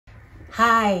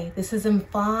Hi, this is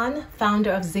Mfan,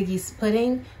 founder of Ziggy's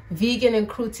Pudding, vegan and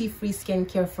cruelty-free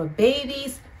skincare for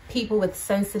babies, people with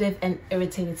sensitive and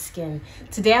irritated skin.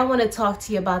 Today I want to talk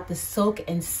to you about the soak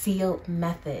and seal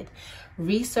method.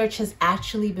 Research has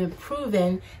actually been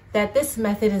proven that this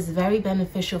method is very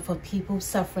beneficial for people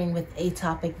suffering with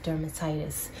atopic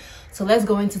dermatitis. So let's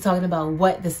go into talking about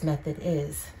what this method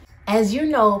is. As you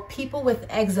know, people with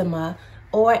eczema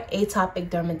or atopic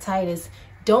dermatitis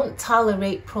don't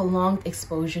tolerate prolonged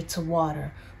exposure to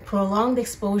water. Prolonged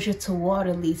exposure to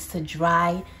water leads to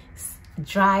dry,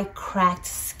 cracked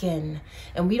skin.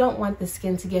 And we don't want the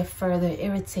skin to get further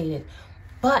irritated.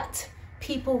 But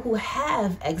people who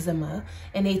have eczema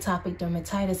and atopic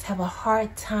dermatitis have a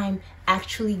hard time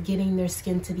actually getting their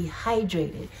skin to be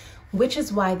hydrated, which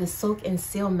is why the soak and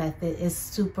seal method is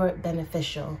super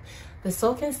beneficial. The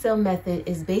soak and seal method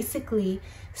is basically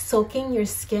soaking your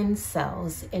skin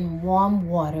cells in warm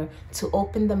water to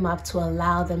open them up to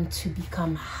allow them to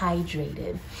become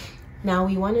hydrated. Now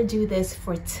we want to do this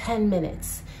for 10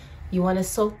 minutes. You want to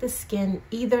soak the skin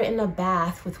either in a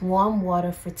bath with warm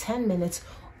water for 10 minutes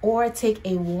or take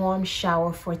a warm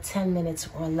shower for 10 minutes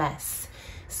or less.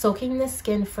 Soaking the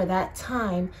skin for that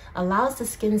time allows the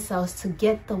skin cells to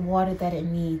get the water that it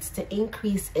needs to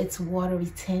increase its water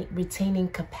retaining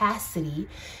capacity,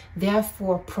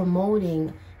 therefore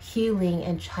promoting healing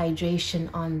and hydration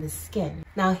on the skin.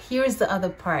 Now here's the other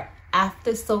part.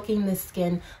 After soaking the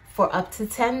skin for up to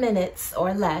 10 minutes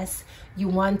or less, you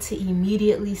want to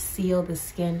immediately seal the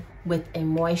skin with a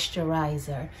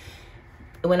moisturizer.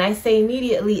 When I say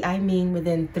immediately, I mean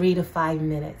within 3 to 5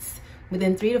 minutes.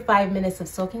 Within 3 to 5 minutes of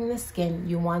soaking the skin,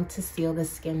 you want to seal the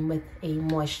skin with a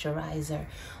moisturizer.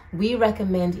 We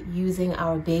recommend using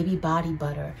our baby body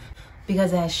butter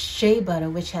because it has shea butter,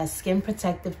 which has skin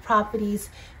protective properties,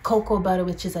 cocoa butter,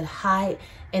 which is a high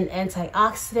in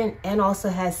antioxidant and also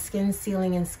has skin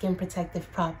sealing and skin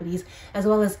protective properties, as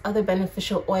well as other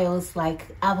beneficial oils like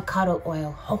avocado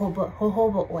oil,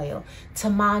 jojoba oil,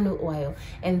 tamanu oil.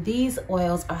 And these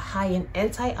oils are high in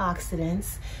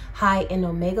antioxidants, high in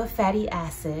omega fatty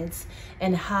acids,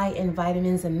 and high in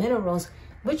vitamins and minerals,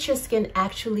 which your skin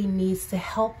actually needs to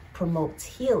help promote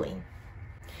healing.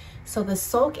 So the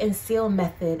soak and seal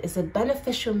method is a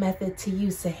beneficial method to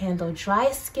use to handle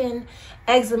dry skin,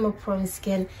 eczema prone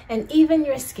skin, and even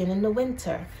your skin in the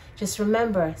winter. Just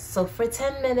remember, soak for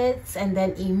 10 minutes and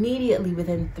then immediately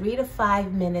within 3 to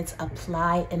 5 minutes,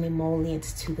 apply an emollient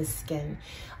to the skin.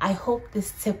 I hope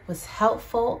this tip was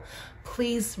helpful.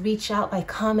 Please reach out by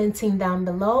commenting down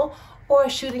below or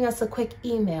shooting us a quick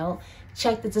email.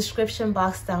 Check the description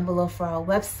box down below for our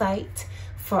website,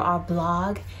 for our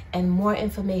blog, and more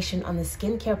information on the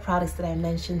skincare products that I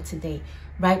mentioned today,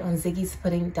 right on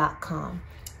ziggy'spudding.com.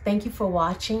 Thank you for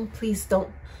watching. Please don't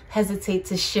hesitate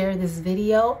to share this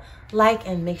video, like,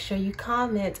 and make sure you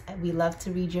comment. We love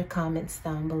to read your comments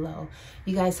down below.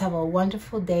 You guys have a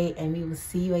wonderful day, and we will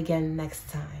see you again next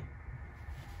time.